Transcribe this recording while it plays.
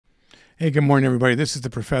Hey, good morning, everybody. This is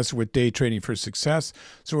the professor with Day Trading for Success.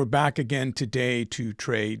 So we're back again today to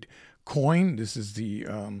trade coin. This is the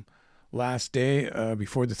last day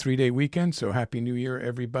before the 3-day weekend. So happy New Year,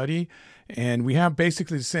 everybody. And we have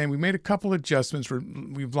basically the same. We made a couple adjustments.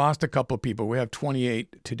 We've lost a couple of people. We have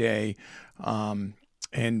 28 today.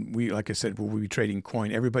 And we, like I said, we'll be trading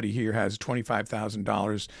coin. Everybody here has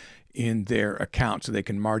 $25,000 in their account, so they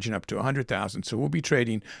can margin up to 100,000. So we'll be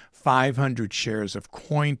trading 500 shares of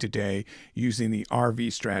coin today using the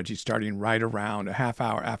RV strategy, starting right around a half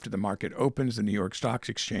hour after the market opens, the New York Stock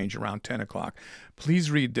Exchange, around 10 o'clock.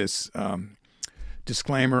 Please read this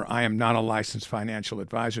disclaimer. I am not a licensed financial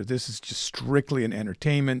advisor. This is just strictly an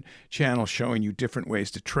entertainment channel showing you different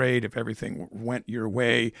ways to trade. If everything went your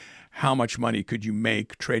way, how much money could you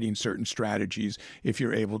make trading certain strategies if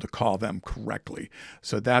you're able to call them correctly?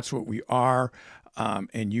 So that's what we are.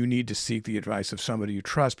 And you need to seek the advice of somebody you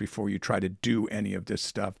trust before you try to do any of this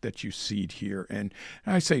stuff that you see here. And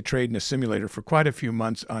I say trade in a simulator for quite a few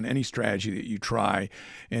months on any strategy that you try,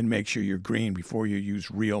 and make sure you're green before you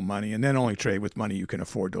use real money, and then only trade with money you can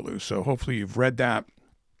afford to lose. So hopefully you've read that.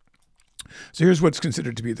 So here's what's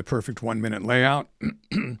considered to be the perfect 1-minute layout.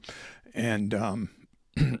 And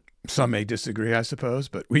some may disagree, I suppose,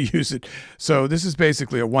 but we use it. So this is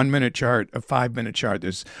basically a 1-minute chart, a 5-minute chart.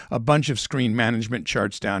 There's a bunch of screen management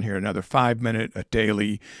charts down here, another 5-minute, a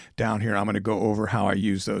daily down here. I'm going to go over how I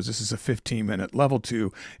use those. This is a 15-minute level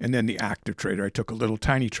 2, and then the active trader. I took a little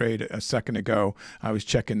tiny trade a second ago. I was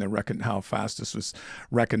checking how fast this was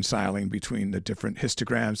reconciling between the different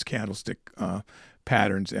histograms, candlestick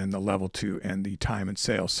patterns, and the level 2 and the time and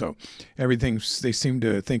sales. So everything, they seem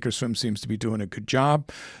to, Thinkorswim seems to be doing a good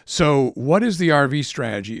job. So what is the RV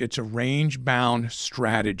strategy? It's a range bound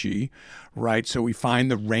strategy, right? So we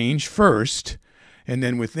find the range first, and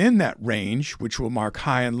then within that range, which will mark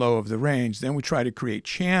high and low of the range, then we try to create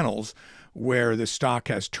channels where the stock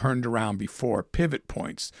has turned around before, pivot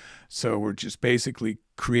points. So we're just basically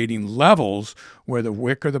creating levels where the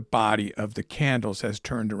wick or the body of the candles has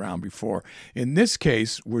turned around before. In this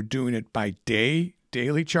case, we're doing it by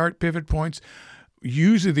daily chart pivot points.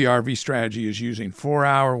 Usually the RV strategy is using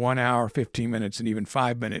 4-hour, 1 hour, 15 minutes, and even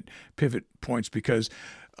 5-minute pivot points, because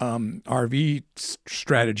RV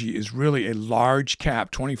strategy is really a large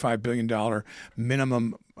cap, $25 billion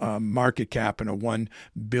minimum market cap and a 1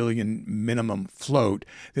 billion minimum float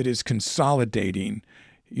that is consolidating,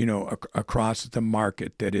 across the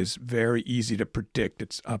market, that is very easy to predict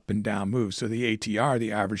its up and down moves. So the ATR,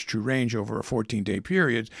 the average true range over a 14-day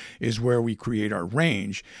period, is where we create our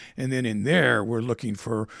range. And then in there, we're looking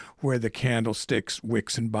for where the candlesticks,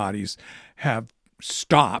 wicks, and bodies have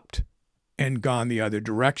stopped and gone the other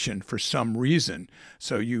direction for some reason.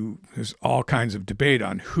 So there's all kinds of debate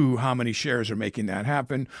on how many shares are making that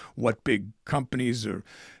happen, what big companies are,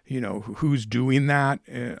 who's doing that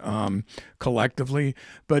collectively.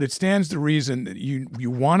 But it stands to reason that you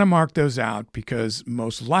want to mark those out, because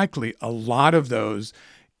most likely a lot of those,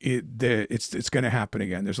 it's going to happen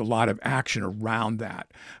again. There's a lot of action around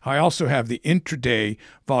that. I also have the intraday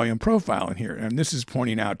volume profile in here, and this is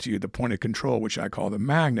pointing out to you the point of control, which I call the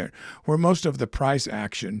magnet, where most of the price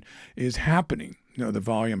action is happening. The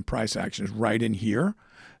volume price action is right in here.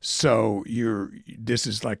 So this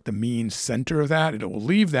is like the mean center of that. It will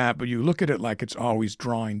leave that, but you look at it like it's always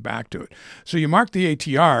drawing back to it. So you mark the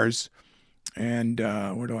ATRs, and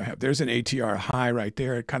where do I have? There's an ATR high right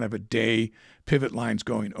there, kind of a day pivot lines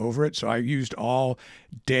going over it. So I used all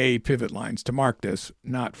day pivot lines to mark this,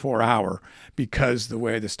 not 4-hour, because the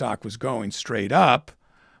way the stock was going straight up,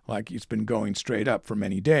 like it's been going straight up for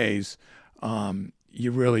many days,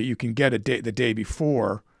 you can get the day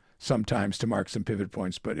before sometimes to mark some pivot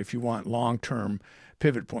points. But if you want long-term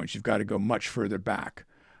pivot points, you've got to go much further back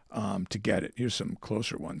to get it. Here's some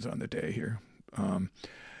closer ones on the day here. And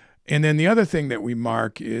then the other thing that we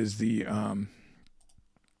mark is the,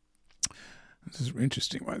 this is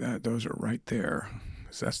interesting why those are right there.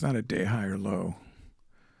 So that's not a day high or low.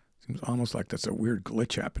 Seems almost like that's a weird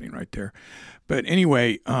glitch happening right there. But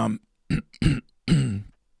anyway, let's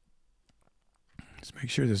make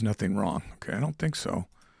sure there's nothing wrong. Okay, I don't think so.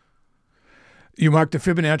 You mark the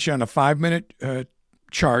Fibonacci on a 5-minute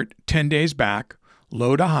chart, 10 days back,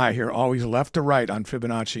 low to high here, always left to right on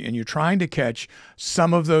Fibonacci, and you're trying to catch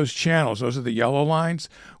some of those channels. Those are the yellow lines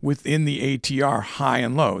within the ATR, high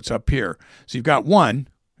and low. It's up here. So you've got one,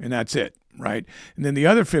 and that's it, right? And then the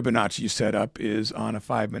other Fibonacci you set up is on a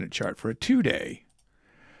 5-minute chart for a 2-day.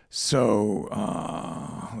 So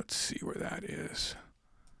let's see where that is.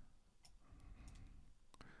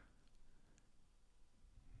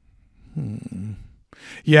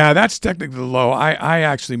 Yeah, that's technically the low. I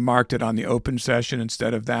actually marked it on the open session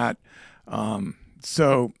instead of that.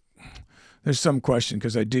 So there's some question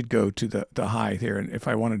because I did go to the high there, and if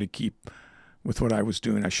I wanted to keep with what I was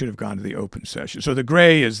doing, I should have gone to the open session. So the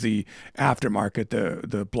gray is the aftermarket,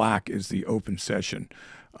 the black is the open session.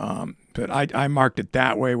 But I marked it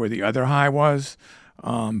that way where the other high was.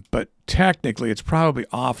 But technically, it's probably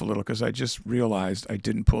off a little because I just realized I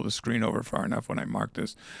didn't pull the screen over far enough when I marked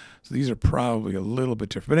this. So these are probably a little bit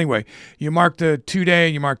different. But anyway, you mark the 2-day,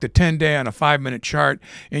 you mark the 10-day on a 5-minute chart,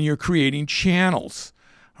 and you're creating channels,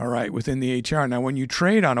 all right, within the HR. Now, when you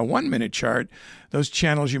trade on a 1-minute chart, those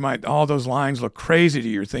channels, all those lines look crazy to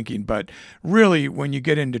your thinking, but really, when you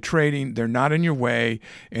get into trading, they're not in your way,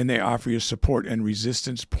 and they offer you support and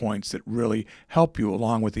resistance points that really help you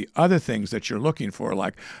along with the other things that you're looking for,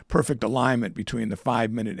 like perfect alignment between the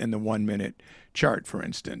 5-minute and the 1-minute chart, for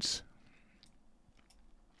instance.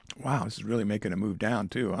 Wow, this is really making a move down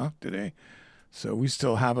too, huh, today? So we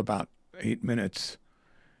still have about 8 minutes.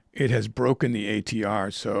 It has broken the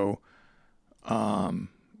ATR, so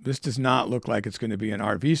this does not look like it's going to be an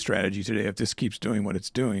RV strategy today if this keeps doing what it's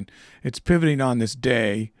doing. It's pivoting on this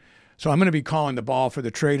day. So I'm going to be calling the ball for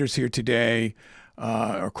the traders here today,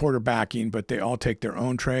 or quarterbacking, but they all take their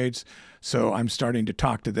own trades. So I'm starting to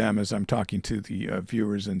talk to them as I'm talking to the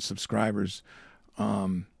viewers and subscribers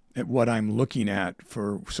at what I'm looking at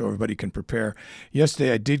so everybody can prepare.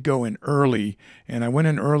 Yesterday I did go in early, and I went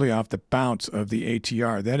in early off the bounce of the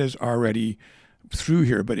ATR. That is already through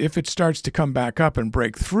here, but if it starts to come back up and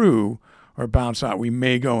break through or bounce out, we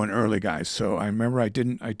may go in early, guys. So I remember I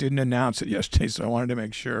didn't announce it yesterday, so I wanted to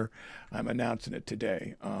make sure I'm announcing it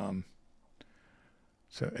today.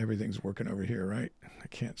 So everything's working over here, right? I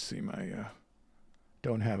can't see my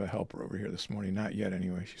don't have a helper over here this morning, not yet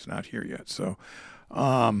anyway. She's not here yet. So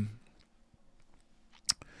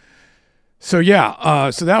so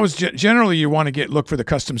that was generally you want to look for the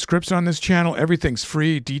custom scripts on this channel. Everything's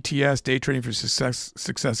free. DTS, Day Trading for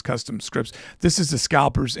Success custom scripts. This is the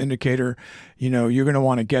scalpers indicator. You're going to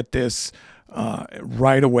want to get this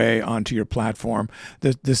right away onto your platform.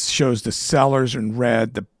 This shows the sellers in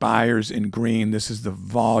red, the buyers in green. This is the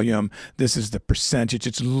volume. This is the percentage.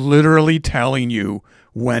 It's literally telling you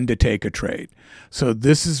when to take a trade. So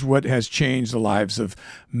this is what has changed the lives of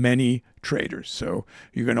many traders. So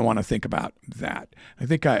you're going to want to think about that. I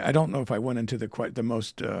think I don't know if I went into the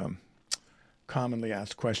most commonly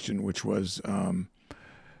asked question, which was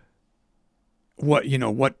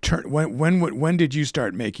when did you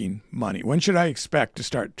start making money? When should I expect to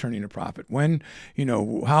start turning a profit?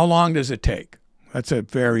 How long does it take? That's a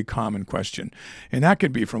very common question. And that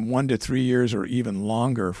could be from 1 to 3 years or even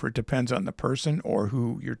longer, for it depends on the person or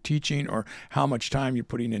who you're teaching or how much time you're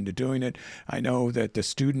putting into doing it. I know that the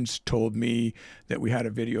students told me that we had a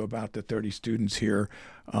video about the 30 students here,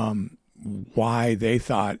 why they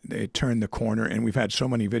thought they turned the corner, and we've had so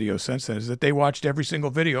many videos since then, is that they watched every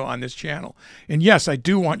single video on this channel. And yes, I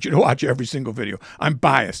do want you to watch every single video. I'm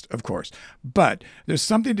biased, of course, but there's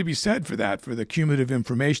something to be said for that, for the cumulative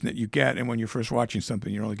information that you get. And when you're first watching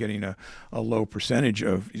something, you're only getting a low percentage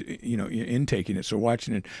of intaking it. So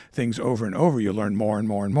watching things over and over, you learn more and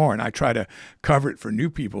more and more. And I try to cover it for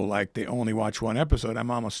new people, like they only watch one episode.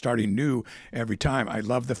 I'm almost starting new every time. I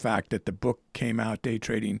love the fact that the book came out, Day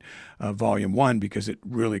Trading Volume 1, because it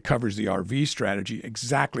really covers the RV strategy,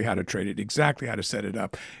 exactly how to trade it, exactly how to set it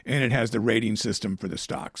up, and it has the rating system for the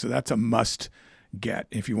stock. So that's a must get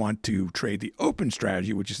if you want to trade the open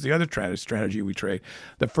strategy, which is the other strategy we trade.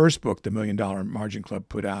 The first book the $1 Million Margin Club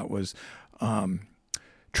put out was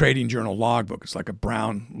Trading Journal Logbook. It's like a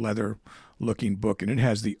brown leather looking book, and it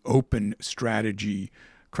has the open strategy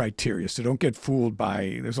criteria. So don't get fooled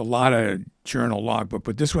by, there's a lot of journal logbook,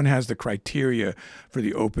 but this one has the criteria for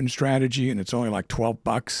the open strategy, and it's only like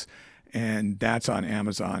 $12, and that's on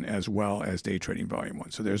Amazon as well as Day Trading Volume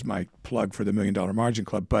 1. So there's my plug for the $1 Million Margin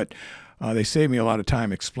Club. But they save me a lot of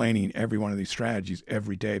time explaining every one of these strategies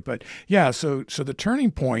every day. But yeah, so the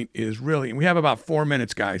turning point is really, and we have about 4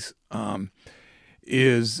 minutes, guys, let's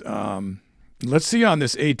see on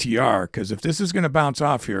this ATR, because if this is going to bounce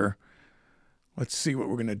off here, let's see what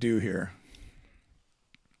we're going to do here.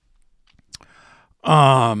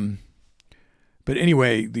 But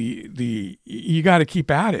anyway, you got to keep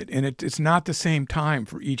at it, and it's not the same time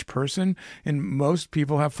for each person, and most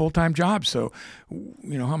people have full-time jobs. So,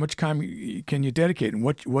 how much time can you dedicate, and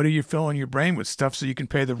what are you filling your brain with? Stuff so you can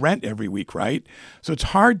pay the rent every week, right? So it's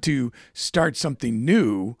hard to start something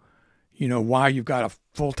new, why you've got a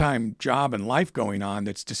full-time job and life going on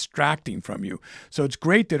that's distracting from you. So it's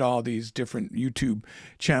great that all these different YouTube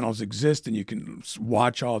channels exist and you can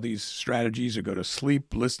watch all these strategies or go to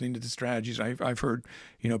sleep listening to the strategies. I've heard,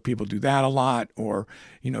 people do that a lot, or,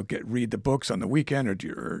 read the books on the weekend,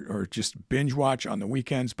 or just binge watch on the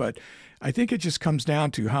weekends. But I think it just comes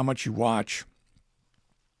down to how much you watch,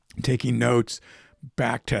 taking notes,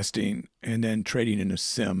 back testing, and then trading in a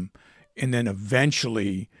sim. And then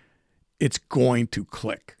eventually it's going to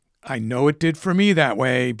click. I know it did for me that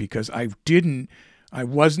way because I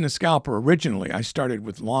wasn't a scalper originally. I started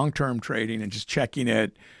with long-term trading and just checking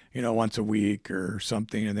it, once a week or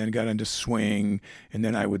something, and then got into swing. And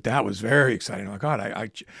then that was very exciting. Oh my God,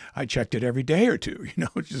 I checked it every day or two,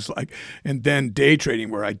 just like, and then day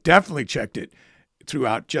trading where I definitely checked it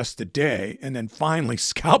throughout just the day, and then finally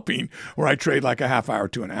scalping where I trade like a half hour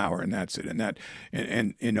to an hour, and that's it. And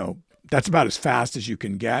that's about as fast as you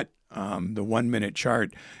can get. The 1 minute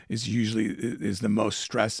chart is the most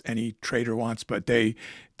stress any trader wants, but they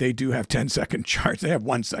do have 10-second charts. They have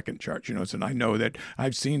 1 second charts, and I know that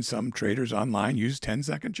I've seen some traders online use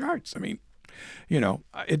 10-second charts. I mean,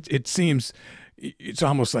 it seems it's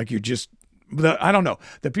almost like I don't know.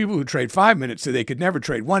 The people who trade 5 minutes say they could never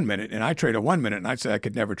trade 1 minute, and I trade a 1 minute, and I say I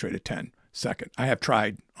could never trade a 10-second. I have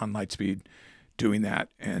tried on Lightspeed doing that,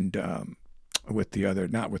 and with the other,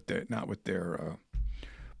 not with their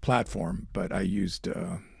platform, but I used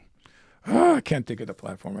I can't think of the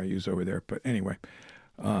platform I use over there. But anyway,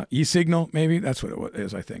 eSignal, maybe that's what it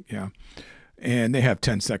is. I think, yeah. And they have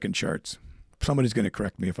 10-second charts. Somebody's going to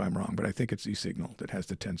correct me if I'm wrong, but I think it's eSignal that has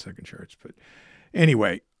the 10-second charts. But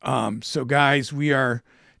anyway, so guys, we are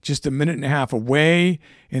just a minute and a half away,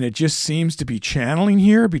 and it just seems to be channeling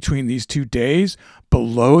here between these 2 days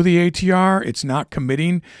below the ATR. It's not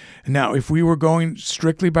committing. Now, if we were going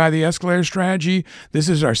strictly by the escalator strategy, this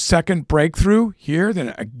is our second breakthrough here,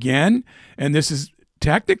 then again, and this is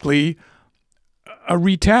technically a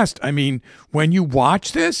retest. I mean, when you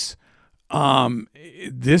watch this,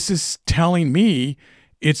 this is telling me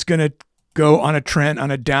it's going to go on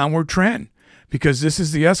a downward trend, because this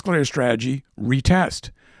is the escalator strategy retest,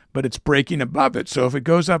 but it's breaking above it. So if it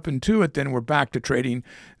goes up into it, then we're back to trading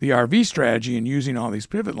the RV strategy and using all these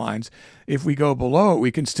pivot lines. If we go below it,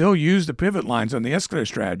 we can still use the pivot lines on the escalator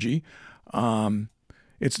strategy.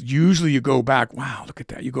 It's usually you go back, wow, look at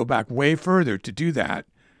that. You go back way further to do that.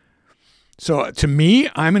 So to me,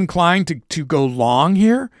 I'm inclined to go long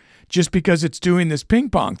here just because it's doing this ping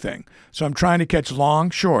pong thing. So I'm trying to catch long,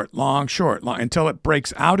 short, long, short, long, until it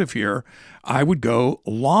breaks out of here. I would go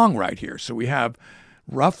long right here. So we have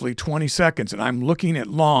roughly 20 seconds, and I'm looking at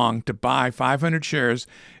long to buy 500 shares.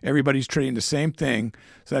 Everybody's trading the same thing.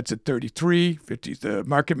 So that's at 33, 50. The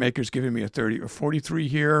market maker's giving me a 30 or 43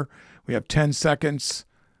 here. We have 10 seconds.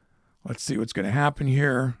 Let's see what's going to happen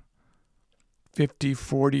here. 50,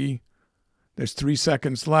 40. There's 3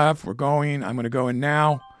 seconds left. We're going. I'm going to go in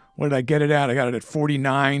now. What did I get it at? I got it at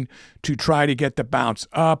 49 to try to get the bounce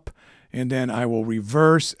up. And then I will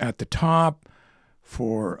reverse at the top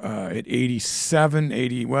for at 87,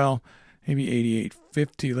 80, well, maybe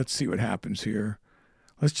 88.50. Let's see what happens here.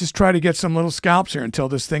 Let's just try to get some little scalps here until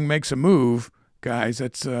this thing makes a move, guys.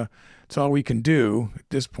 That's all we can do at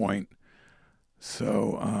this point.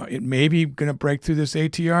 So it may be going to break through this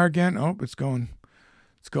ATR again. Oh, it's going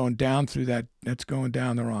down through that. That's going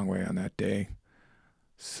down the wrong way on that day.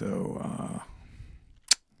 So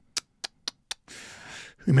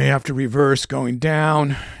we may have to reverse going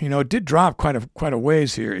down. It did drop quite a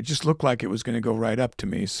ways here. It just looked like it was going to go right up to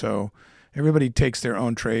me. So everybody takes their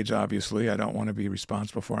own trades, obviously. I don't want to be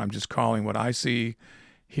responsible for it. I'm just calling what I see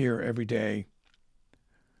here every day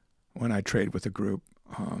when I trade with a group.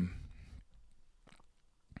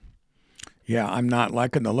 Yeah, I'm not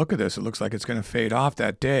liking the look of this. It looks like it's going to fade off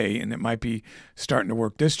that day, and it might be starting to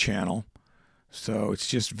work this channel. So it's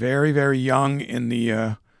just very, very young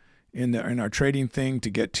in our trading thing to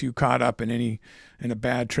get too caught up in a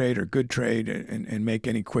bad trade or good trade and make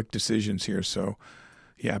any quick decisions here. So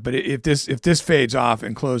yeah, but if this fades off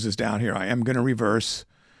and closes down here, I am going to reverse.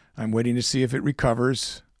 I'm waiting to see if it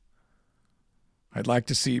recovers. I'd like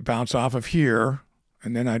to see it bounce off of here,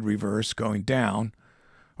 and then I'd reverse going down,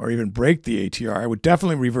 or even break the ATR. I would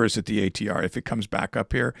definitely reverse at the ATR if it comes back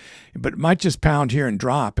up here, but it might just pound here and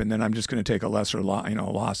drop, and then I'm just going to take a lesser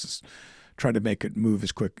losses, try to make it move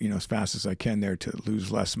as quick, as fast as I can there to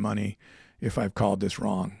lose less money if I've called this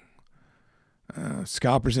wrong.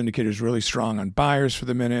 Scalpers indicator is really strong on buyers for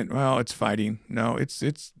the minute. Well, it's fighting. No, it's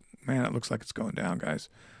man, it looks like it's going down, guys.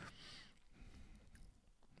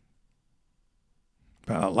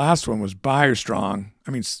 Last one was buyer strong.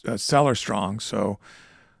 I mean, seller strong. So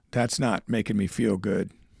That's not making me feel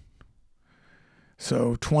good.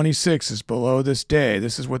 So 26 is below this day.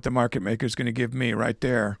 This is what the market maker is going to give me right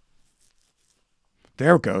there.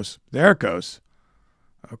 There it goes. There it goes.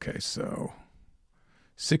 Okay, so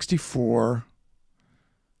 64,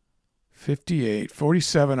 58,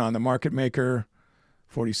 47 on the market maker,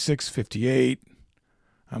 46, 58.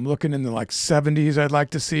 I'm looking in the like 70s I'd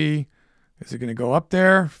like to see. Is it going to go up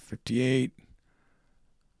there? 58,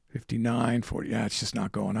 59, 40. Yeah, it's just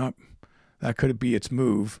not going up. That could be its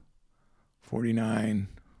move. 49.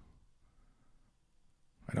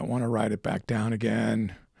 I don't want to ride it back down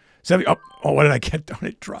again. 70. Oh, what did I get? Don't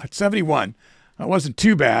it drop? 71. That wasn't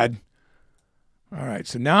too bad. All right,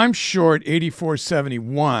 so now I'm short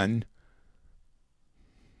 84.71.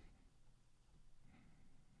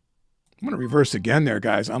 I'm going to reverse again there,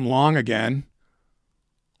 guys. I'm long again.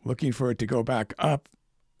 Looking for it to go back up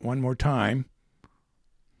one more time.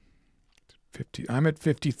 50. I'm at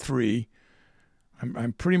 53.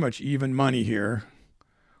 I'm pretty much even money here.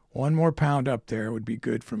 One more pound up there would be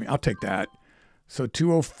good for me. I'll take that. So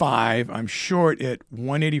 205. I'm short at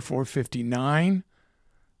 184.59.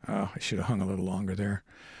 Oh, I should have hung a little longer there.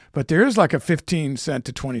 But there is like a 15 cent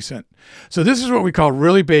to 20 cent. So this is what we call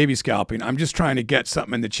really baby scalping. I'm just trying to get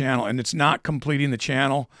something in the channel, and it's not completing the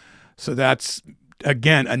channel. So that's,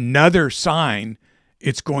 again, another sign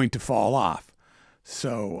it's going to fall off.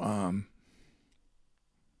 So,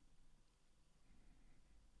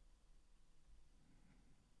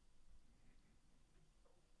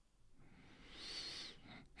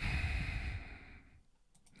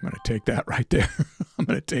 I'm going to take that right there. I'm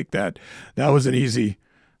going to take that. That was an easy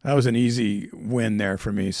win there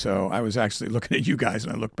for me. So I was actually looking at you guys,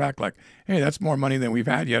 and I looked back like, hey, that's more money than we've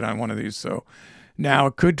had yet on one of these. So now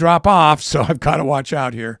it could drop off, so I've got to watch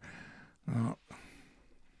out here.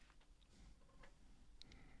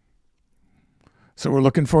 So we're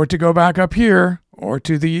looking for it to go back up here, or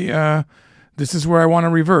to the, this is where I want to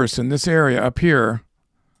reverse, in this area up here.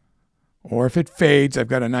 Or if it fades, I've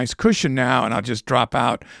got a nice cushion now, and I'll just drop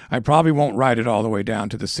out. I probably won't ride it all the way down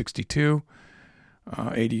to the 62,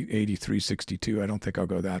 83.62. I don't think I'll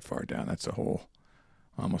go that far down. That's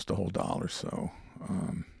almost a whole dollar. So,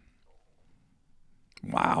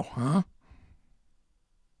 wow, huh?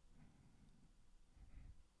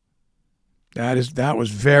 That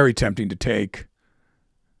was very tempting to take.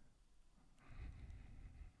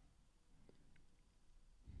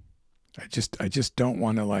 I just don't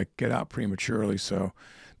want to like get out prematurely. So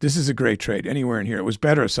this is a great trade anywhere in here. It was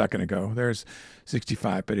better a second ago. There's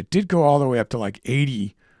 65, but it did go all the way up to like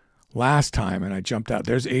 80 last time, and I jumped out.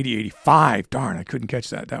 There's 80, 85. Darn, I couldn't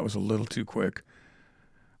catch that. That was a little too quick.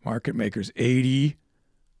 Market makers 80.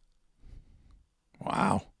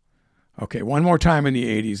 Wow. Okay, one more time in the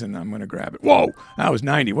 80s, and I'm going to grab it. Whoa, that was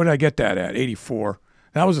 90. What did I get that at? 84.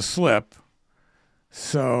 That was a slip.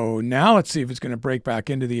 So now let's see if it's going to break back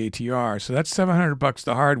into the ATR. So that's $700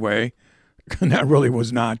 the hard way. And that really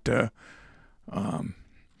was not. So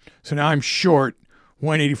now I'm short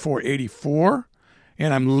 184.84,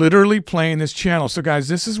 and I'm literally playing this channel. So guys,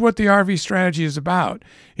 this is what the RV strategy is about,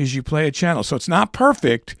 is you play a channel. So it's not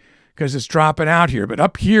perfect because it's dropping out here, but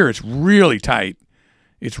up here it's really tight.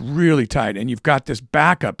 It's really tight. And you've got this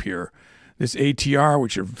back up here, this ATR,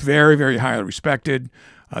 which are very, very highly respected.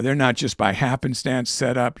 They're not just by happenstance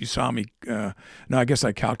set up. You saw me. No, I guess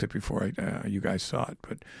I calced it before you guys saw it.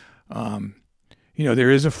 But, you know, there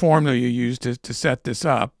is a formula you use to set this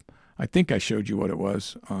up. I think I showed you what it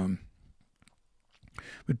was.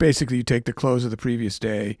 But basically, you take the close of the previous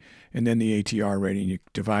day and then the ATR rating. You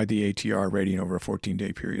divide the ATR rating over a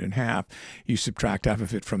 14-day period in half. You subtract half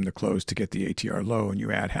of it from the close to get the ATR low, and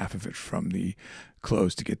you add half of it from the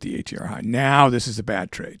close to get the ATR high. Now this is a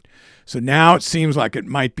bad trade. So now it seems like it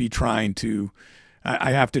might be trying to,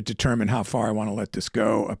 I have to determine how far I want to let this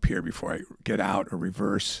go up here before I get out or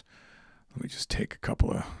reverse. Let me just take a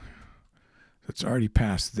couple of, it's already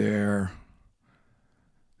past there.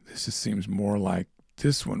 This just seems more like,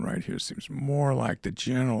 this one right here seems more like the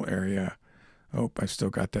general area. Oh, I've still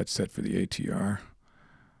got that set for the ATR.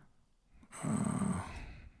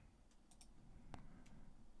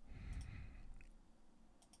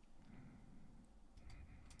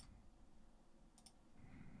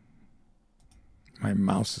 My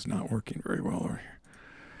mouse is not working very well over here.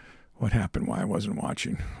 What happened? Why I wasn't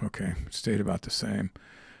watching? Okay, it stayed about the same.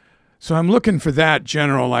 So I'm looking for that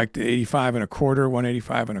general, like the 85 and a quarter,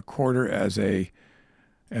 185 and a quarter as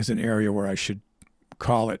an area where I should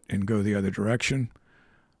call it and go the other direction.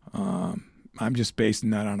 I'm just basing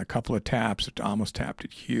that on a couple of taps. It almost tapped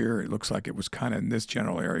it here. It looks like it was kind of in this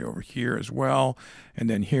general area over here as well. And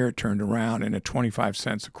then here it turned around, and at 25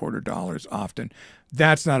 cents, a quarter dollar is often.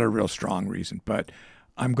 That's not a real strong reason, but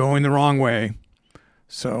I'm going the wrong way.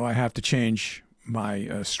 So I have to change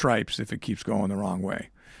my stripes if it keeps going the wrong way.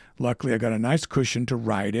 Luckily, I got a nice cushion to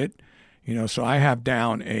ride it. You know, so I have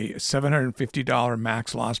down a $750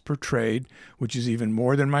 max loss per trade, which is even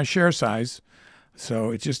more than my share size.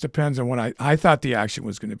 So it just depends on what I thought the action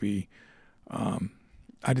was going to be.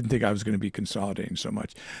 I didn't think I was going to be consolidating so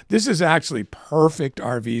much. This is actually perfect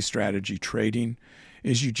RV strategy trading,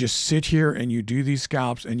 is you just sit here and you do these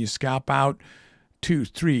scalps and you scalp out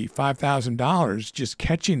 $2,000, $3,000, $5,000 just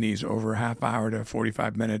catching these over a half hour to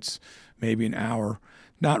 45 minutes, maybe an hour.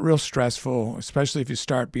 Not real stressful, especially if you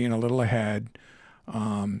start being a little ahead.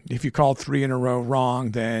 If you call 3 in a row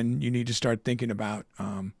wrong, then you need to start thinking about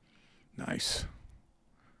nice.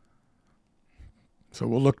 So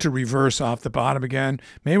we'll look to reverse off the bottom again.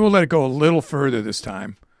 Maybe we'll let it go a little further this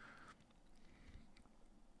time.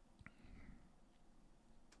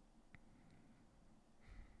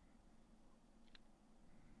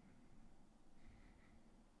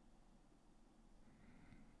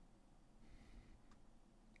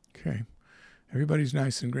 Okay. Everybody's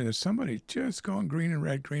nice and green. There's somebody just going green and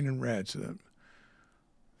red, green and red. So that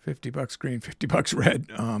 $50 green, $50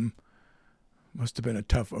 red. Must have been a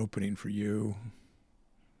tough opening for you.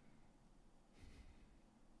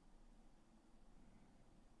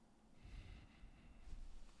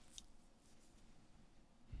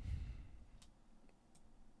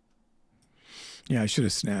 Yeah, I should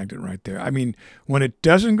have snagged it right there. I mean, when it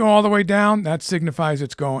doesn't go all the way down, that signifies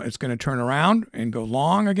it's going to turn around and go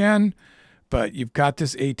long again. But you've got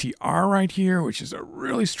this ATR right here, which is a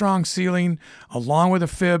really strong ceiling, along with a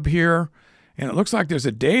fib here. And it looks like there's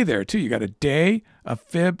a day there, too. You got a day, a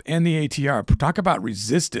fib, and the ATR. Talk about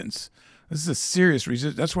resistance. This is a serious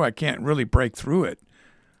resistance. That's why I can't really break through it.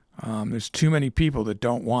 There's too many people that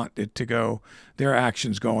don't want it to go. Their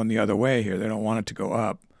action's going the other way here. They don't want it to go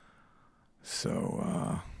up.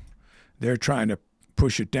 So they're trying to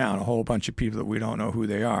push it down, a whole bunch of people that we don't know who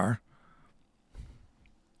they are.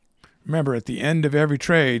 Remember, at the end of every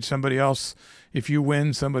trade, somebody else, if you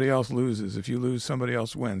win, somebody else loses. If you lose, somebody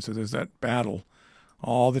else wins. So there's that battle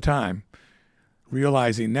all the time.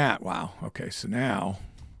 Realizing that, wow, okay, so now,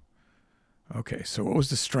 okay, so what was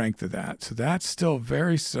the strength of that? So that's still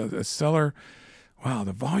very, a seller, wow,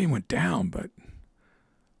 the volume went down, but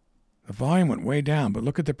the volume went way down, but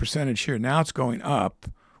look at the percentage here. Now it's going up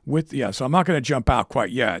with, yeah, so I'm not going to jump out quite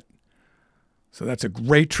yet. So that's a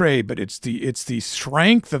great trade, but it's the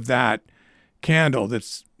strength of that candle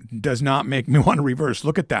that does not make me want to reverse.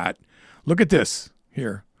 Look at that. Look at this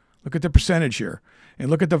here. Look at the percentage here. And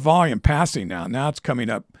look at the volume passing now. Now it's coming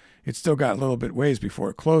up. It's still got a little bit ways before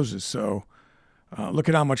it closes. So look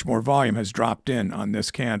at how much more volume has dropped in on this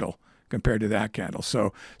candle compared to that candle.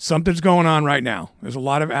 So something's going on right now. There's a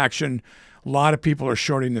lot of action. A lot of people are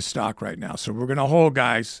shorting the stock right now. So we're going to hold,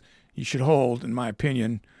 guys. You should hold, in my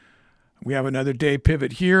opinion. We have another day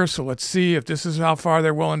pivot here, so let's see if this is how far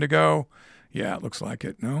they're willing to go. Yeah, it looks like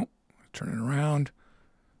it. No, turning around.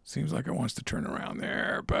 Seems like it wants to turn around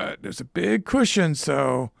there, but there's a big cushion,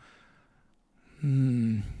 so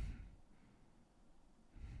it's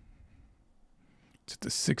at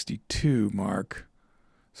the 62 mark.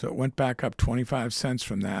 So it went back up 25 cents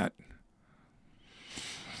from that.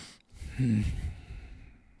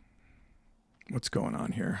 What's going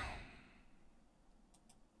on here?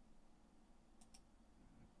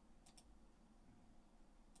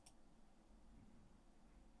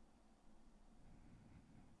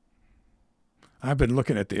 I've been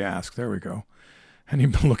looking at the ask. There we go. And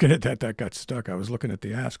even looking at that got stuck. I was looking at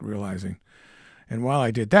the ask, realizing. And while I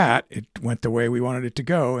did that, it went the way we wanted it to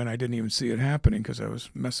go, and I didn't even see it happening because I was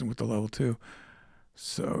messing with the level 2.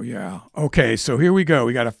 So, yeah. Okay, so here we go.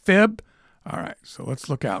 We got a fib. All right, so let's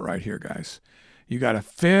look out right here, guys. You got a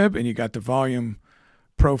fib, and you got the volume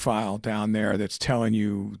profile down there that's telling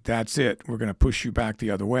you that's it. We're going to push you back the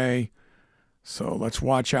other way. So let's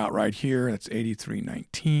watch out right here. That's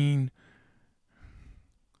 83.19.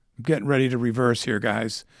 I'm getting ready to reverse here,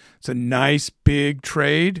 guys. It's a nice big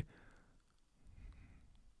trade.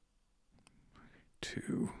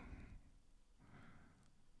 2.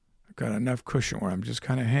 I've got enough cushion where I'm just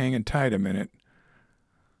kind of hanging tight a minute.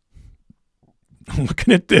 I'm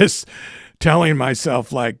looking at this, telling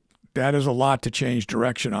myself, like, that is a lot to change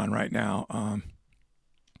direction on right now.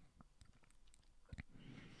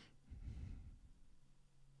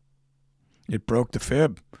 It broke the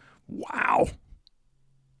fib. Wow.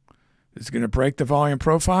 Is it going to break the volume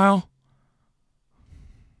profile?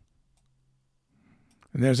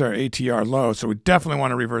 And there's our ATR low. So we definitely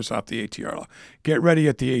want to reverse off the ATR low. Get ready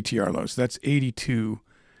at the ATR low. So that's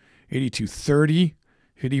 82.30.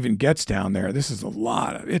 It even gets down there. This is a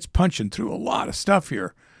lot of, it's punching through a lot of stuff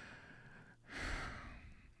here.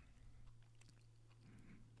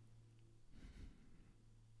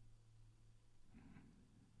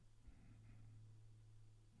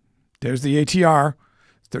 There's the ATR,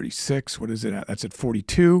 36. What is it at? That's at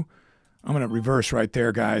 42. I'm going to reverse right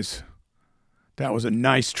there, guys. That was a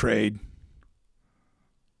nice trade.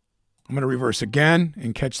 I'm going to reverse again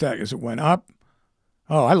and catch that as it went up.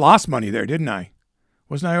 Oh, I lost money there, didn't I?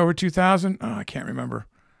 Wasn't I over 2,000? Oh, I can't remember.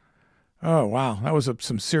 Oh, wow. That was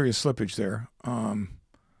some serious slippage there.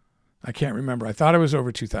 I can't remember. I thought it was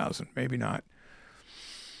over 2,000. Maybe not.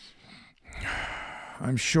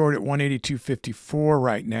 I'm short at 182.54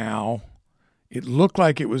 right now. It looked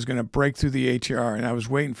like it was going to break through the ATR, and I was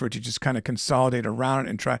waiting for it to just kind of consolidate around it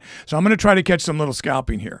and try. So I'm going to try to catch some little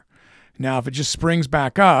scalping here. Now, if it just springs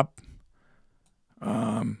back up,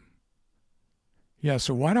 yeah,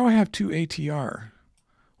 so why do I have two ATR?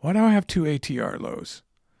 Why do I have two ATR lows?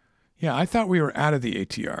 Yeah, I thought we were out of the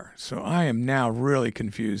ATR, so I am now really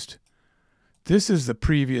confused. This is the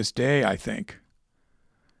previous day, I think.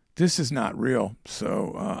 This is not real.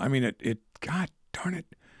 So, I mean, God darn it.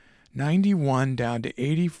 91 down to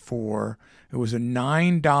 84. It was a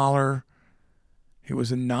 $9. It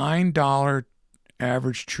was a $9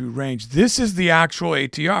 average true range. This is the actual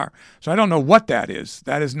ATR. So I don't know what that is.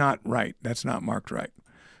 That is not right. That's not marked right.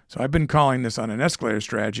 So I've been calling this on an escalator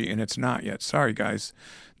strategy, and it's not yet. Sorry, guys.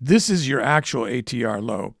 This is your actual ATR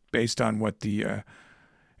low based on what the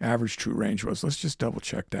average true range was. Let's just double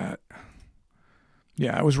check that.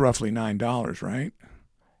 Yeah, it was roughly $9, right?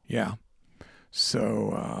 Yeah.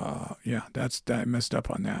 So, yeah, I messed up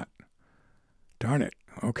on that. Darn it.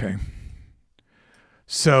 Okay.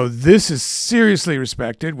 So this is seriously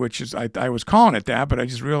respected, which is, I was calling it that, but I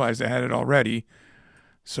just realized I had it already.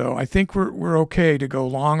 So I think we're okay to go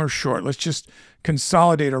long or short. Let's just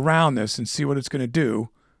consolidate around this and see what it's going to do.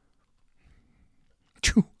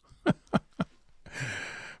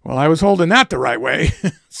 Well, I was holding that the right way.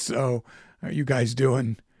 So how are you guys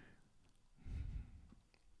doing?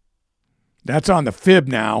 That's on the fib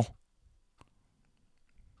now.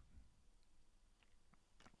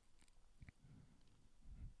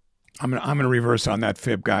 I'm gonna reverse on that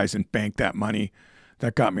fib, guys, and bank that money.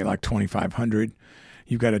 That got me like 2,500.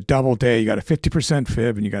 You've got a double day. You got a 50%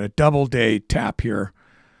 fib, and you got a double day tap here.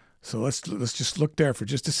 So let's just look there for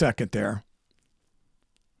just a second there.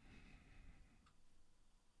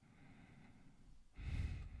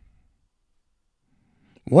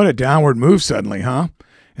 What a downward move suddenly, huh?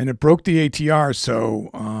 And it broke the ATR, so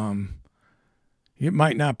it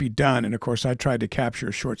might not be done. And of course, I tried to capture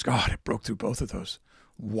a short. God, it broke through both of those.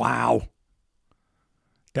 Wow.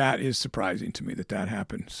 That is surprising to me that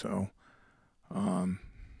happened. So, oh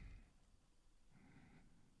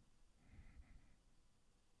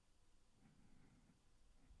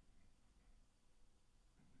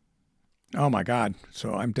my God.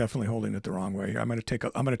 So I'm definitely holding it the wrong way. I'm going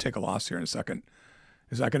to take a loss here in a second.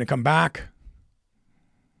 Is that going to come back?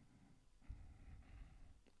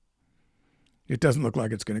 It doesn't look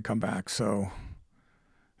like it's going to come back. So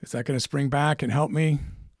is that going to spring back and help me?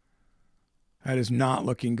 That is not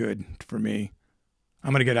looking good for me.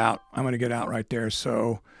 I'm going to get out. I'm going to get out right there.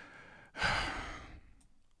 So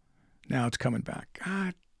now it's coming back.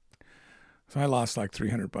 God. So I lost like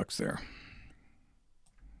 $300 there.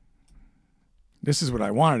 This is what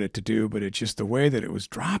I wanted it to do, but it's just the way that it was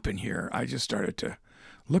dropping here. I just started to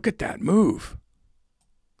look at that move.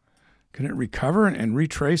 Can it recover and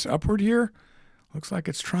retrace upward here? Looks like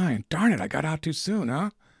it's trying. Darn it, I got out too soon, huh?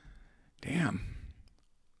 Damn.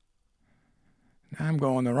 Now I'm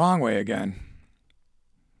going the wrong way again.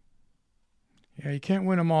 Yeah, you can't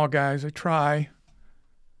win them all, guys. I try.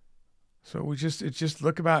 So it's just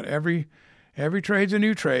look about every trade's a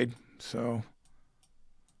new trade. So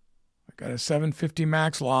I got a 750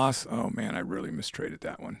 max loss. Oh man, I really mistraded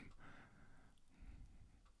that one.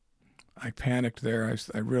 I panicked there.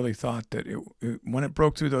 I really thought that when it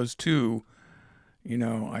broke through those two, you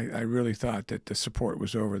know, I really thought that the support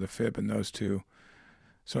was over the fib in those two.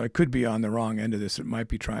 So I could be on the wrong end of this. It might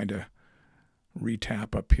be trying to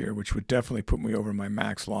retap up here, which would definitely put me over my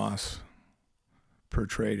max loss per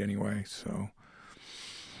trade anyway. So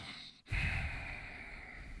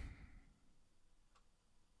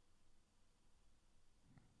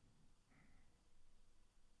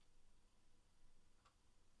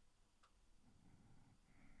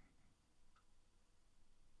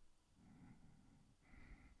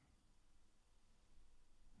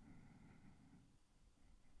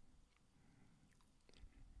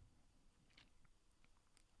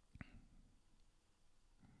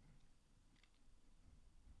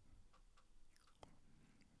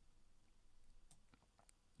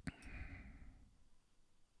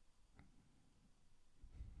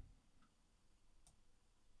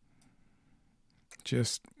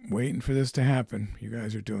Just waiting for this to happen. You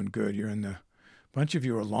guys are doing good. You're in the bunch of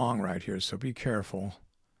you are long right here, so be careful.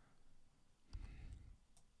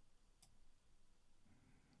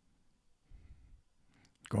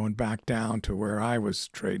 Going back down to where I was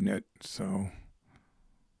trading it, so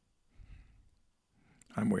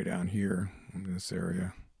I'm way down here in this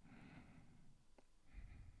area.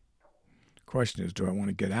 Question is, do I want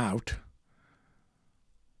to get out?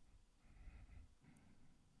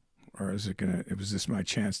 Or is it gonna, was this my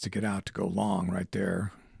chance to get out to go long right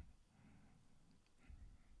there?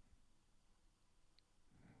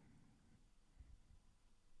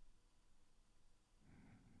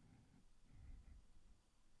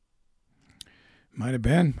 Might have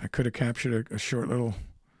been. I could have captured a short little,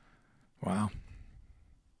 wow.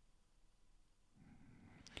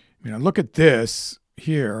 I mean, I look at this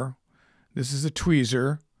here. This is a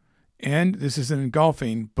tweezer, and this is an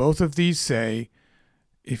engulfing. Both of these say,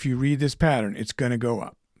 if you read this pattern, it's going to go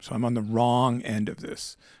up. So I'm on the wrong end of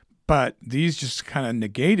this. But these just kind of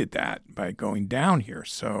negated that by going down here.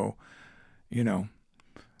 So, you know,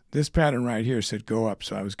 this pattern right here said go up.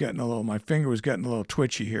 So I was getting a little, my finger was getting a little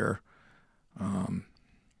twitchy here.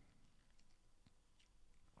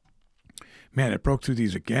 Man, it broke through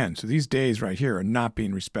these again. So these days right here are not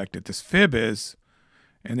being respected. This fib is,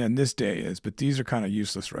 and then this day is, but these are kind of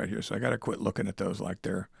useless right here. So I got to quit looking at those like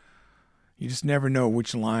they're, you just never know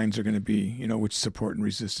which lines are going to be, you know, which support and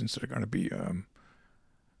resistance are going to be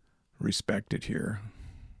respected here.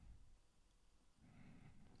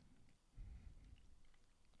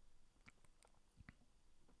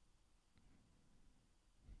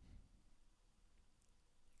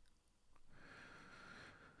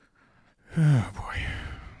 Oh, boy.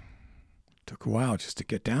 Took a while just to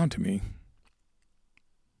get down to me.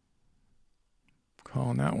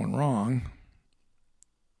 Calling that one wrong.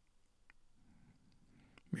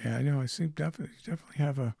 Yeah, I know. I seem definitely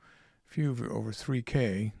have a few over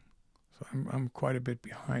 3K. So I'm quite a bit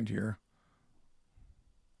behind here.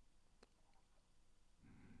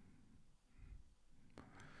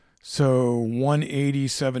 So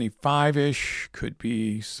 180.75-ish could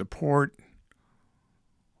be support.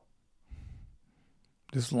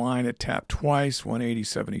 This line it tapped twice,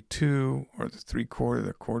 180.72, or the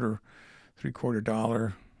three-quarter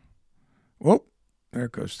dollar. Whoa, there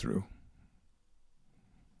it goes through.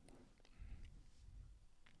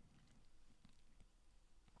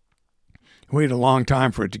 Waited a long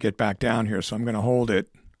time for it to get back down here, so I'm going to hold it.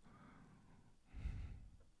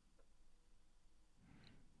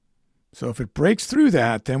 So if it breaks through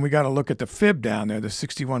that, then we got to look at the fib down there, the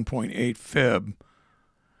 61.8 fib.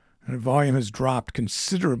 And the volume has dropped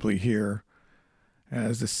considerably here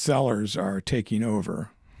as the sellers are taking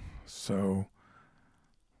over. So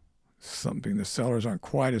the sellers aren't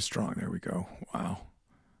quite as strong. There we go. Wow.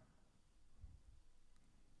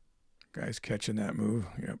 Guys catching that move.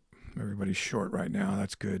 Yep. Everybody's short right now.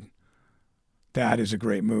 That's good. That is a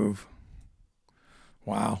great move.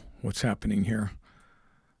 Wow. What's happening here?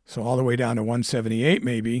 So all the way down to 178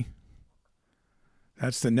 maybe.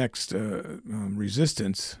 That's the next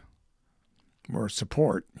resistance. Or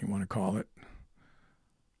support, you want to call it.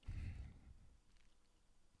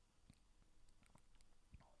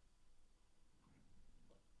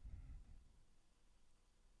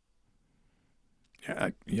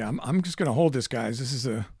 Yeah, I'm just going to hold this, guys. This is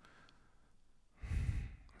a...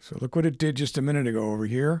 So look what it did just a minute ago over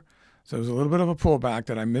here. So it was a little bit of a pullback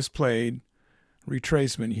that I misplayed.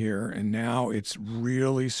 Retracement here, and now it's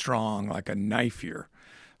really strong, like a knife here.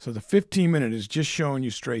 So the 15-minute is just showing you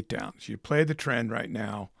straight down. So you play the trend right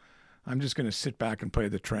now. I'm just going to sit back and play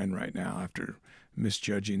the trend right now after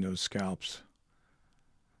misjudging those scalps.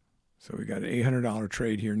 So we got an $800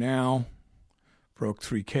 trade here now. Broke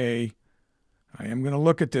 3K. I am going to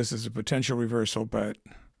look at this as a potential reversal, but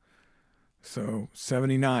so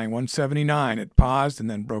 179, it paused and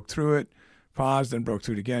then broke through it. Paused, then broke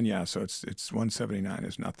through it again. Yeah, so it's 179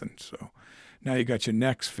 is nothing. So now you got your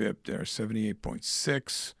next fib there,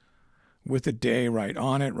 78.6, with a day right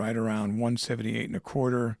on it, right around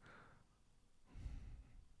 178.25.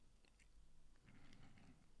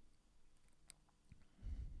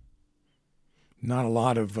 Not a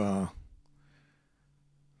lot of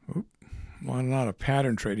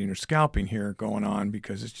pattern trading or scalping here going on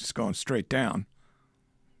because it's just going straight down.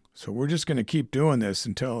 So we're just going to keep doing this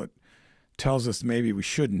until it tells us maybe we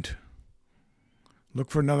shouldn't. Look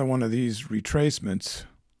for another one of these retracements.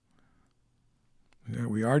 Yeah,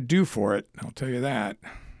 we are due for it, I'll tell you that.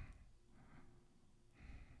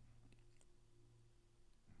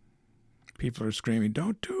 People are screaming,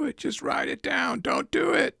 don't do it, just write it down, don't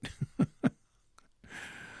do it.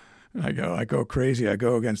 I go crazy. I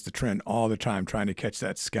go against the trend all the time trying to catch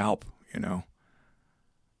that scalp, you know.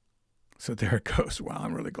 So there it goes. Wow,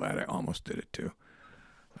 I'm really glad I almost did it too.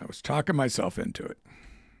 I was talking myself into it.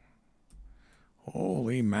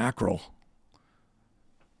 Holy mackerel.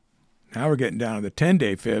 Now we're getting down to the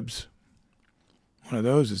 10-day fibs. One of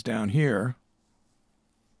those is down here.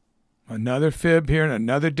 Another fib here and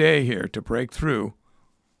another day here to break through.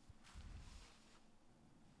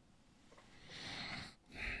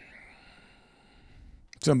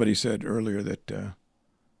 Somebody said earlier that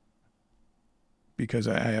because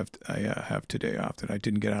I have today off that I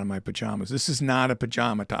didn't get out of my pajamas. This is not a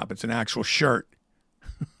pajama top. It's an actual shirt.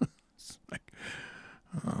 It's like,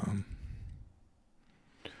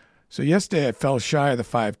 so yesterday I fell shy of the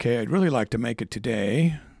 5K. I'd really like to make it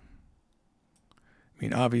today. I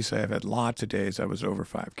mean, obviously I've had lots of days I was over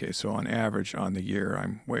 5K. So on average on the year,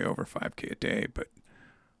 I'm way over 5K a day. But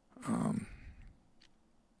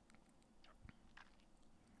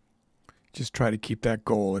just try to keep that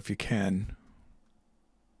goal if you can.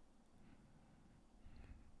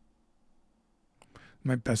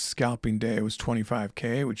 My best scalping day was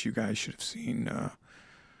 25K, which you guys should have seen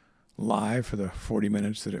live for the 40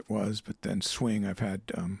 minutes that it was. But then swing, I've had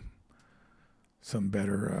some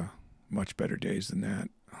better, much better days than that.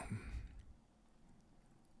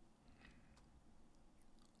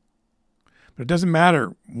 But it doesn't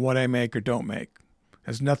matter what I make or don't make. It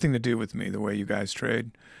has nothing to do with me, the way you guys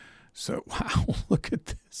trade. So, wow, look at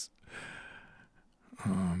this.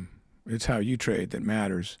 It's how you trade that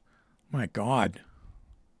matters. My God.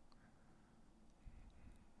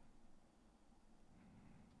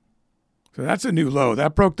 So that's a new low.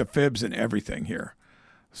 That broke the fibs and everything here.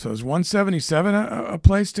 So is 177 a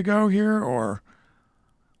place to go here, or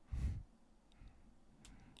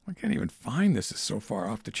I can't even find this. It's so far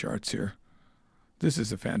off the charts here. This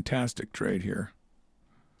is a fantastic trade here.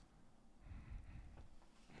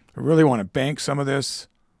 I really want to bank some of this.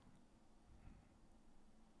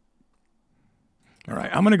 All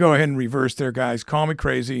right, I'm going to go ahead and reverse there, guys. Call me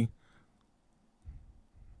crazy.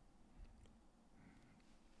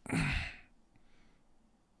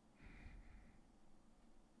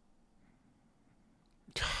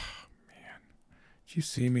 Do you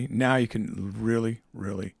see me? Now you can really,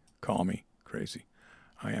 really call me crazy.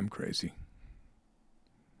 I am crazy.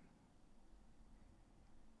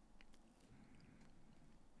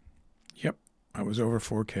 Yep, I was over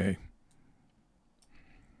 4K.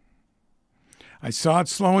 I saw it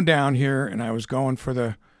slowing down here, and I was going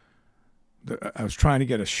for I was trying to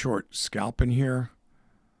get a short scalp in here.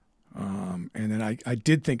 And then I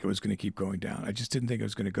did think it was going to keep going down. I just didn't think it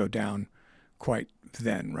was going to go down quite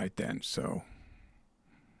then, right then. So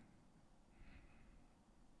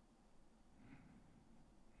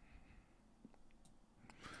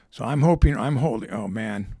I'm hoping, I'm holding. Oh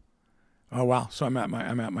man. Oh wow. So I'm at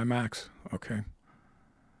my max. Okay.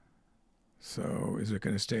 So is it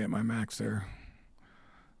going to stay at my max there?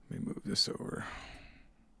 Let me move this over.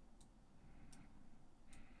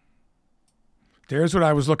 There's what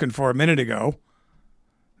I was looking for a minute ago.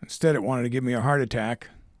 Instead, it wanted to give me a heart attack.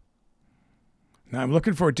 Now I'm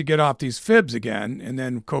looking for it to get off these fibs again, and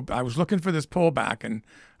then I was looking for this pullback, and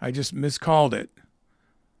I just miscalled it.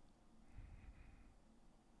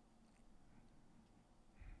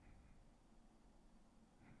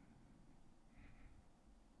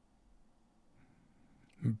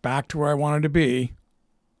 Back to where I wanted to be.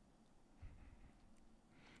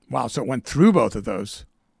 Wow, so it went through both of those.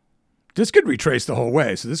 This could retrace the whole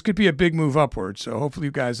way, so this could be a big move upward. So hopefully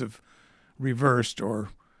you guys have reversed or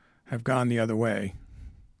have gone the other way.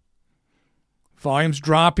 Volume's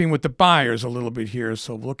dropping with the buyers a little bit here,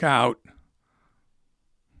 so look out.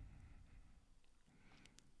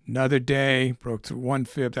 Another day, broke through one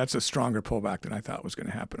fib. That's a stronger pullback than I thought was going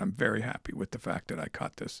to happen. I'm very happy with the fact that I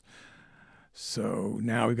caught this. So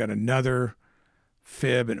now we've got another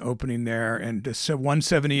fib and opening there, and this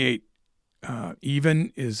 178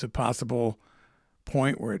 even is a possible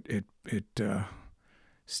point where it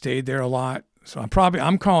stayed there a lot. So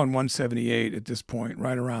I'm calling 178 at this point,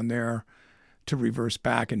 right around there, to reverse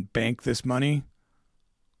back and bank this money.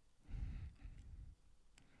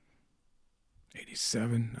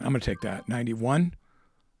 87. I'm going to take that. 91.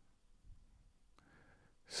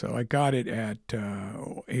 So I got it at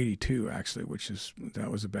 82 actually, that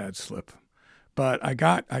was a bad slip. But I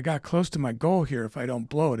got close to my goal here if I don't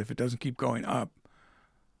blow it, if it doesn't keep going up.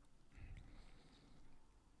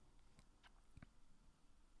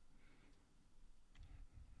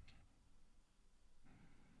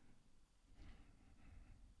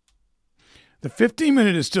 The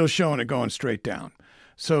 15-minute is still showing it going straight down.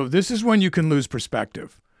 So this is when you can lose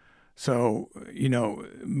perspective. So, you know,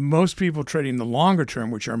 most people trading the longer term,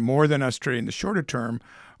 which are more than us trading the shorter term,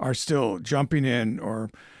 are still jumping in or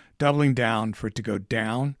doubling down for it to go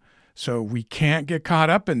down. So we can't get caught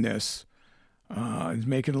up in this. It's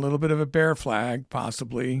making a little bit of a bear flag,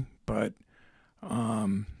 possibly, but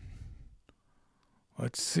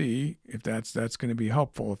let's see if that's going to be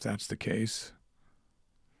helpful if that's the case.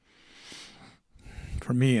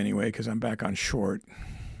 For me anyway, because I'm back on short.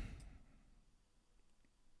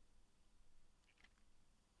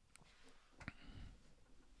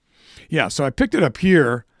 Yeah, so I picked it up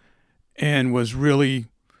here and was really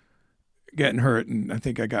getting hurt, and I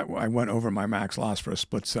think I went over my max loss for a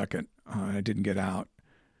split second. I didn't get out,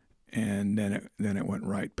 and then it went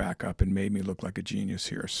right back up and made me look like a genius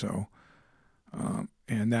here. So,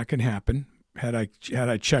 and that can happen. Had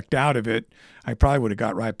I checked out of it, I probably would have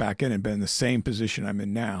got right back in and been in the same position I'm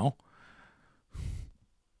in now.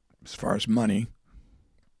 As far as money,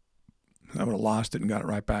 I would have lost it and got it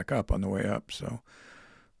right back up on the way up. So,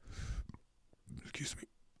 excuse me.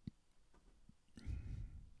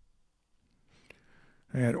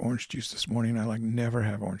 I had orange juice this morning. I like never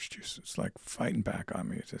have orange juice. It's like fighting back on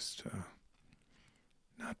me. It's just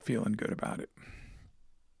not feeling good about it.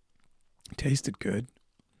 Tasted good.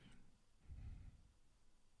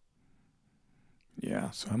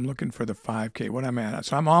 Yeah, so I'm looking for the 5K. What I'm at.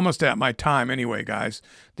 So I'm almost at my time anyway, guys.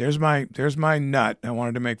 There's my nut. I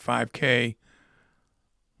wanted to make 5K.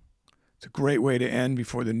 It's a great way to end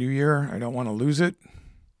before the new year. I don't want to lose it.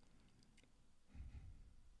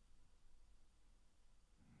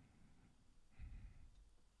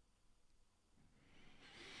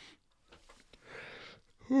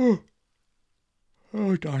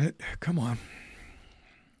 Oh, darn it. Come on.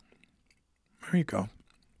 There you go.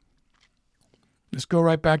 Let's go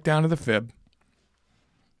right back down to the fib.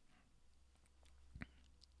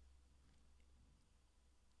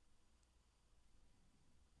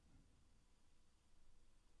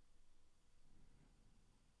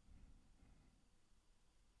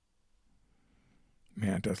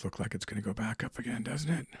 Man, it does look like it's going to go back up again, doesn't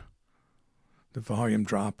it? The volume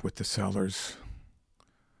drop with the sellers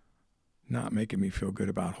not making me feel good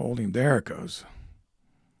about holding. There it goes.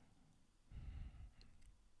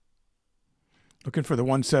 Looking for the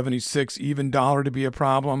 176 even dollar to be a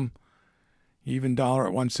problem. Even dollar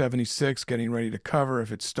at 176, getting ready to cover if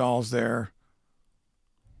it stalls there.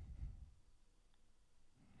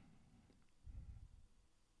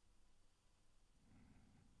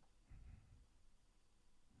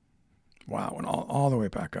 Wow, and all the way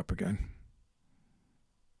back up again.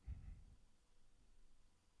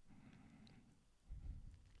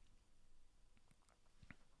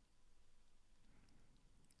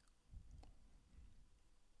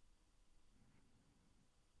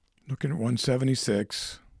 Looking at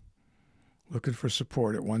 176, looking for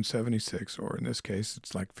support at 176, or in this case,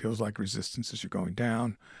 it's like feels like resistance as you're going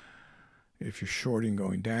down. If you're shorting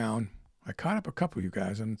going down, I caught up a couple of you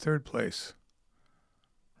guys. I'm in third place,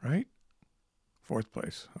 right? Fourth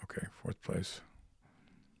place. Okay, fourth place.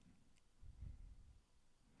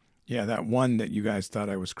 Yeah, that one that you guys thought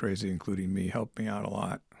I was crazy, including me, helped me out a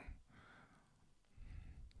lot.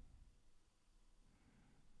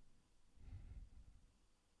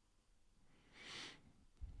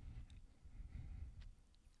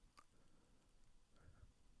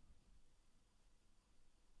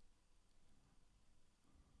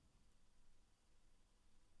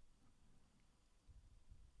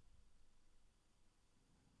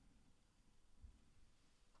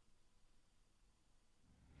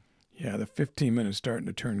 Yeah, the 15 minutes starting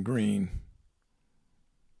to turn green.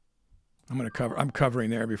 I'm covering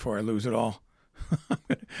there before I lose it all.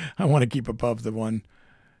 I want to keep above the one.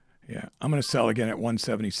 Yeah, I'm going to sell again at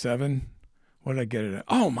 177. What did I get it at?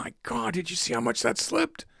 Oh my God, did you see how much that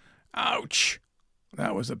slipped? Ouch.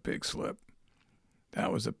 That was a big slip.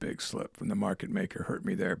 That was a big slip from the market maker. Hurt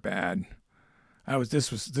me there bad.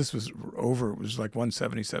 This was over. It was like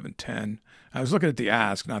 177.10. I was looking at the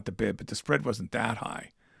ask, not the bid, but the spread wasn't that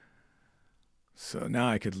high. So now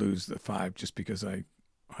I could lose the 5 just because I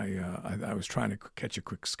was trying to catch a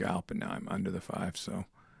quick scalp, and now I'm under the 5. So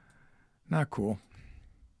not cool.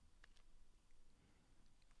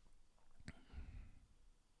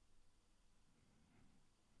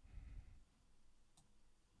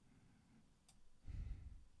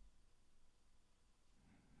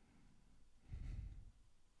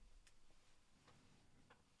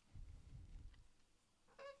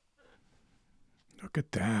 Look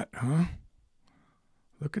at that, huh?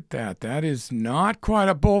 Look at that. That is not quite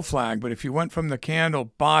a bull flag, but if you went from the candle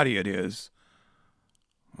body, it is.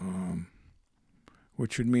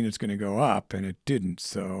 Which would mean it's going to go up, and it didn't.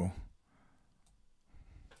 So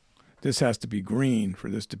This has to be green for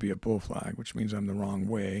this to be a bull flag, which means I'm the wrong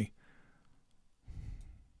way.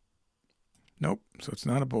 Nope, so it's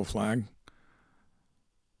not a bull flag.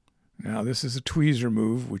 Now this is a tweezer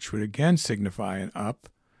move, which would again signify an up,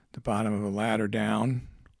 the bottom of a ladder down.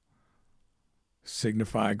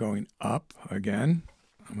 Signify going up again.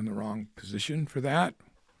 I'm in the wrong position for that.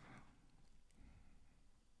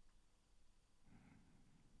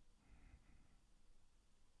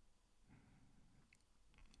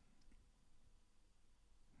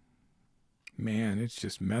 Man, it's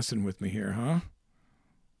just messing with me here, huh?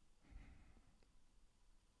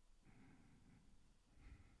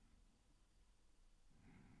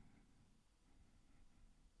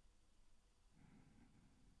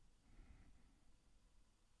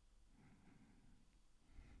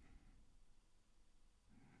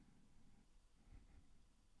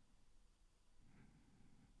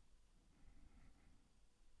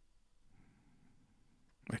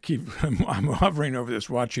 I'm hovering over this,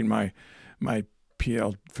 watching my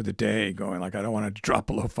PL for the day going, like, I don't want it to drop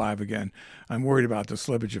below 5 again. I'm worried about the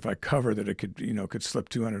slippage. If I cover that, it could, could slip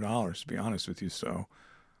 $200, to be honest with you. So,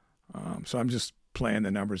 so I'm just playing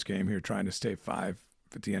the numbers game here, trying to stay 5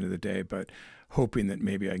 at the end of the day, but hoping that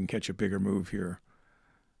maybe I can catch a bigger move here.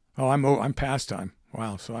 Oh, I'm past time.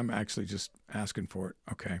 Wow. So I'm actually just asking for it.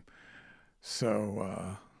 Okay.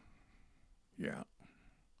 So, yeah.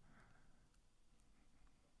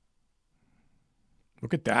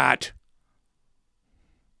 Look at that.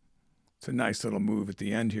 It's a nice little move at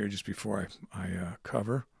the end here just before I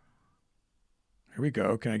cover. Here we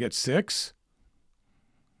go. Can I get 6?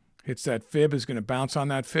 Hits that fib, is going to bounce on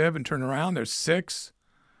that fib and turn around. There's 6.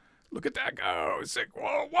 Look at that go. 6.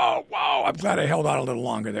 Whoa, whoa, whoa. I'm glad I held out a little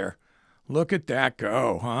longer there. Look at that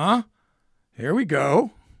go, huh? Here we go.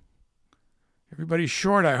 Everybody's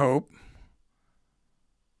short, I hope.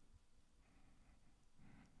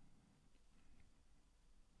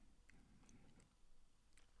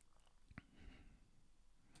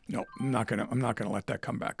 No, I'm not gonna let that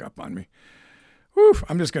come back up on me. Whew,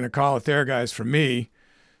 I'm just gonna call it there, guys. For me,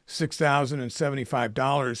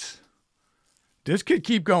 $6,075. This could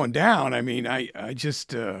keep going down. I mean, I'm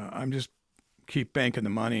just keep banking the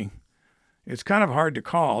money. It's kind of hard to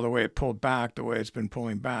call the way it pulled back, the way it's been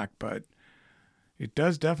pulling back, but it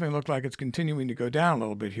does definitely look like it's continuing to go down a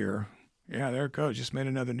little bit here. Yeah, there it goes. Just made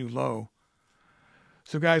another new low.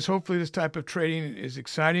 So guys, hopefully this type of trading is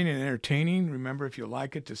exciting and entertaining. Remember, if you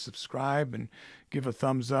like it, to subscribe and give a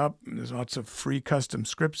thumbs up. And there's lots of free custom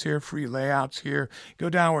scripts here, free layouts here. Go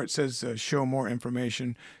down where it says show more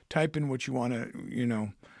information. Type in what you want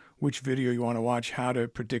to, which video you want to watch, how to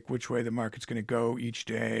predict which way the market's going to go each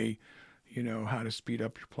day, how to speed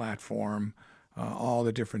up your platform, all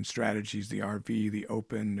the different strategies, the RV, the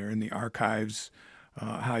open, they're in the archives.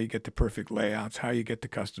 How you get the perfect layouts, how you get the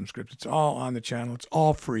custom scripts. It's all on the channel. It's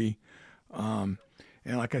all free. And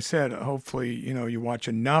like I said, hopefully, you watch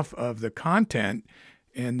enough of the content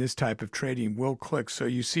and this type of trading will click. So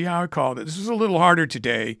you see how I called it. This was a little harder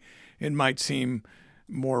today. It might seem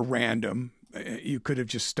more random. You could have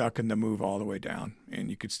just stuck in the move all the way down and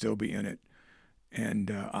you could still be in it. And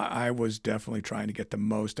I was definitely trying to get the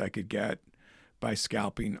most I could get by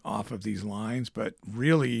scalping off of these lines, but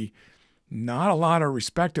really, not a lot are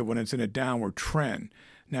respected when it's in a downward trend.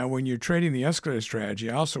 Now, when you're trading the escalator strategy,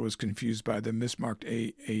 I also was confused by the mismarked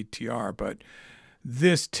ATR, but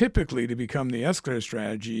this typically, to become the escalator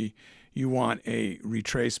strategy, you want a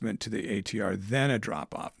retracement to the ATR, then a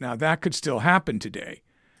drop-off. Now, that could still happen today.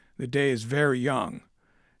 The day is very young.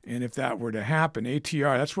 And if that were to happen,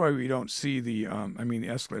 ATR, that's why we don't see the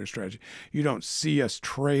escalator strategy. You don't see us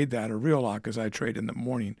trade that a real lot because I trade in the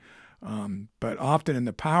morning. But often in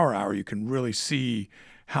the power hour, you can really see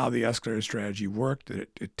how the escalator strategy worked, that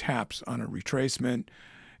it taps on a retracement,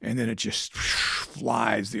 and then it just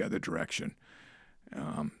flies the other direction.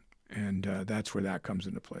 And that's where that comes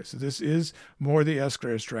into play. So this is more the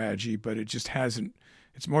escalator strategy, but it just hasn't,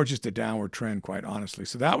 it's more just a downward trend, quite honestly.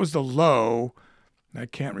 So that was the low. I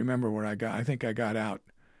can't remember where I got. I think I got out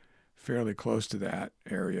fairly close to that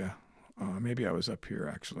area. Maybe I was up here,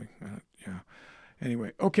 actually. Yeah.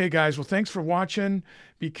 Anyway, okay, guys. Well, thanks for watching.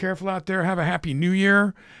 Be careful out there. Have a happy new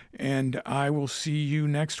year, and I will see you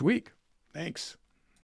next week. Thanks.